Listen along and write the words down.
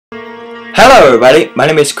Hello everybody, my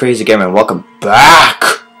name is craz3gam3r and welcome back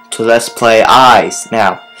to Let's Play Ice.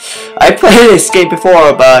 Now, I played this game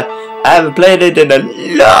before, but I haven't played it in a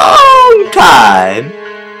long time.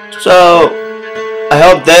 So, I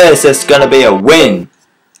hope this is gonna be a win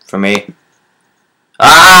for me.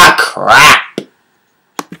 Ah, crap!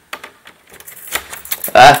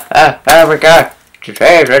 I forgot to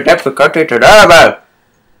change the difficulty to normal.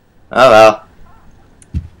 Oh well.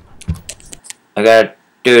 I gotta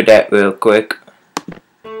do that real quick.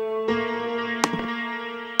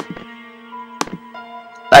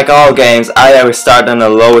 Like all games, I always start on the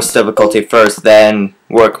lowest difficulty first, then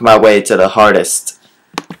work my way to the hardest.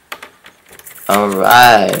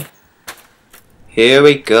 Alright. Here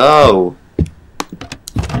we go.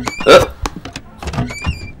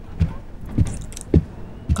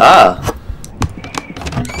 Ah.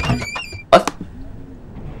 What?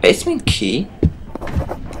 Basement key?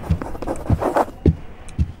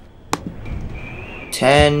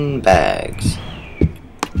 10 bags.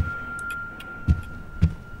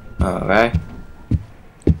 Alright.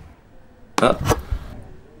 Oh.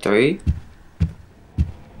 3.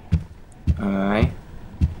 Alright.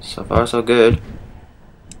 So far so good.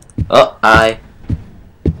 Oh,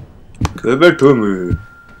 give it to me.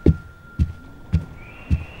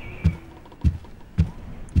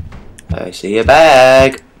 I see a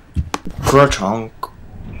bag. Ka-chunk.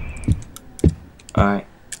 Alright.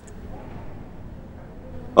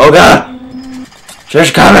 Oh god! She's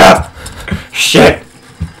coming up! Shit!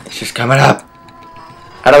 She's coming up!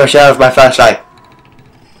 How do I shut off my flashlight?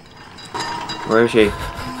 Where is she?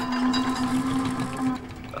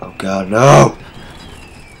 Oh god, no!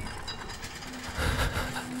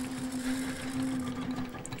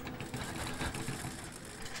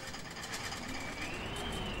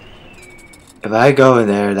 If I go in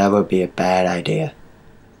there, that would be a bad idea.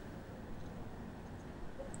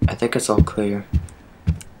 I think it's all clear.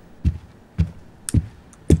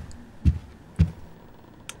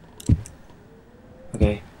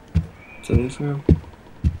 Okay, to this room.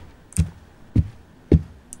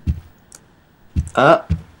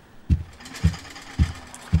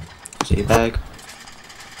 See bag.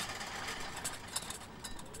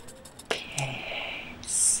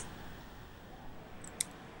 Piss.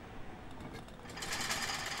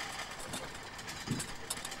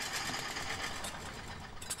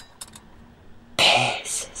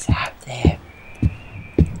 Piss is out there.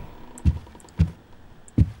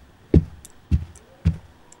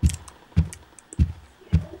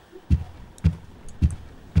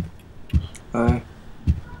 Alright.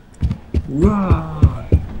 Whoa.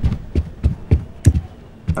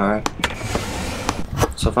 Alright.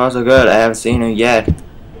 So far so good. I haven't seen her yet.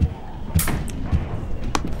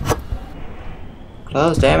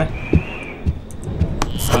 Close, damn it.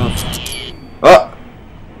 Oh!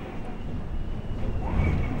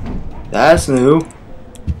 That's new.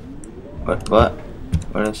 What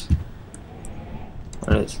is?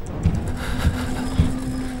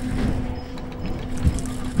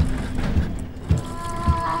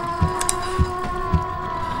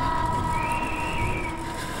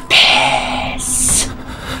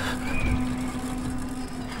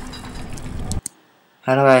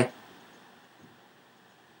 How do I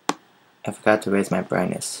forgot to raise my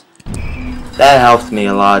brightness. That helped me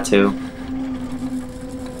a lot too.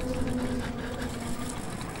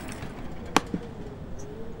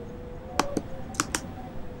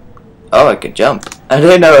 Oh, I could jump. I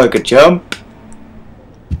didn't know I could jump.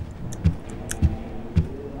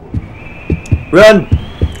 Run!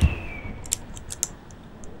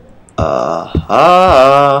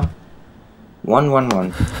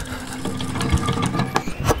 111.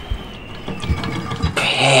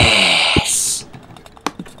 Yes.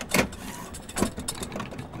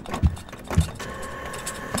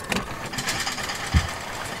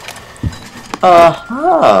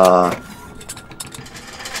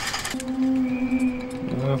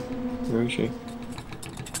 Where is she?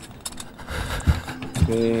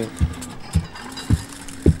 Okay.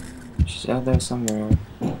 She's out there somewhere.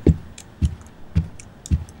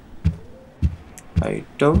 I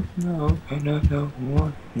don't know. I don't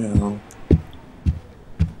want to know.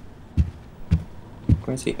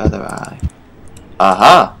 Where's the other eye?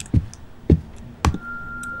 Aha!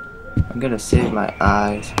 I'm gonna save my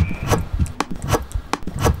eyes.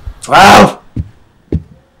 12! I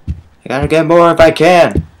gotta get more if I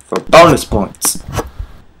can for bonus points.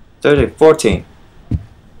 14.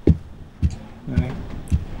 Alright.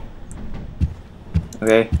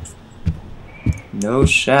 Okay. No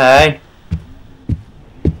shine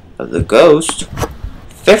of the ghost.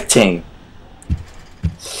 15.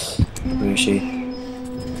 Where is she?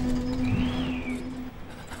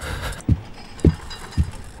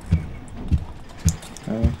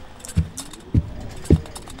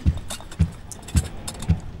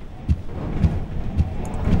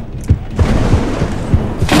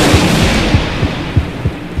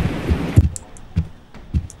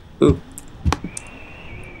 Ooh.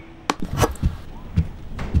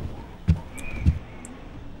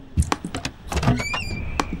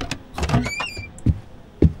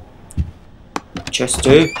 Chest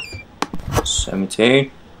 2.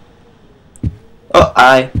 17.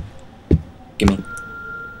 Oh, gimme.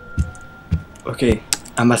 Okay,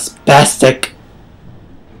 I'm a spastic.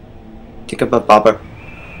 Think about bobber.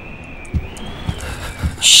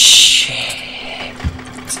 Shit.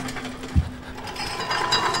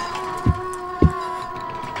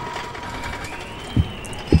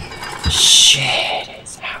 Shit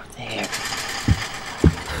is out there.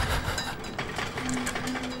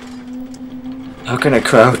 How can I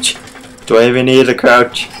crouch? Do I even need a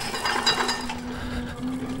crouch?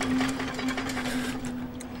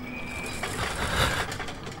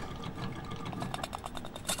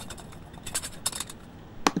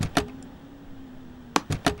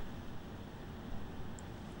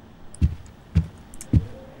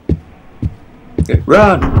 Okay,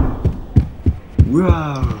 run!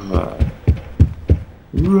 Run!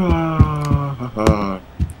 Run!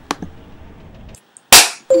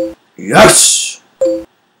 Yes!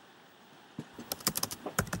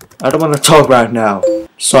 I don't want to talk right now.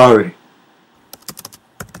 Sorry.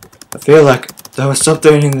 I feel like there was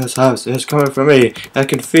something in this house. It's coming from me. I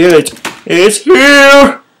can feel it. It's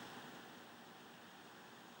here!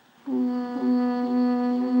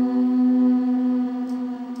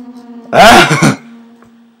 Ah!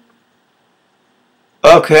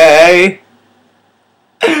 Okay.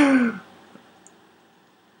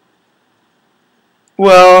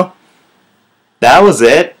 Well, that was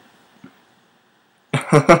it.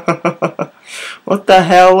 What the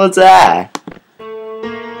hell was that?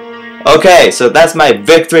 Okay, so that's my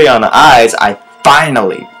victory on the eyes. I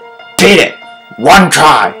finally beat it. One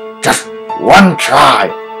try. Just one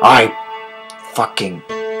try. I fucking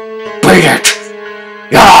beat it.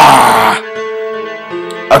 Yeah!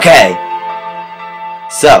 Okay.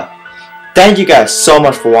 So, thank you guys so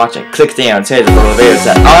much for watching. Click the annotated for the videos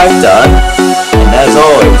that I've done. And as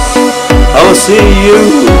always, I will see you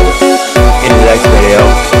in the next video.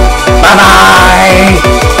 Bye bye!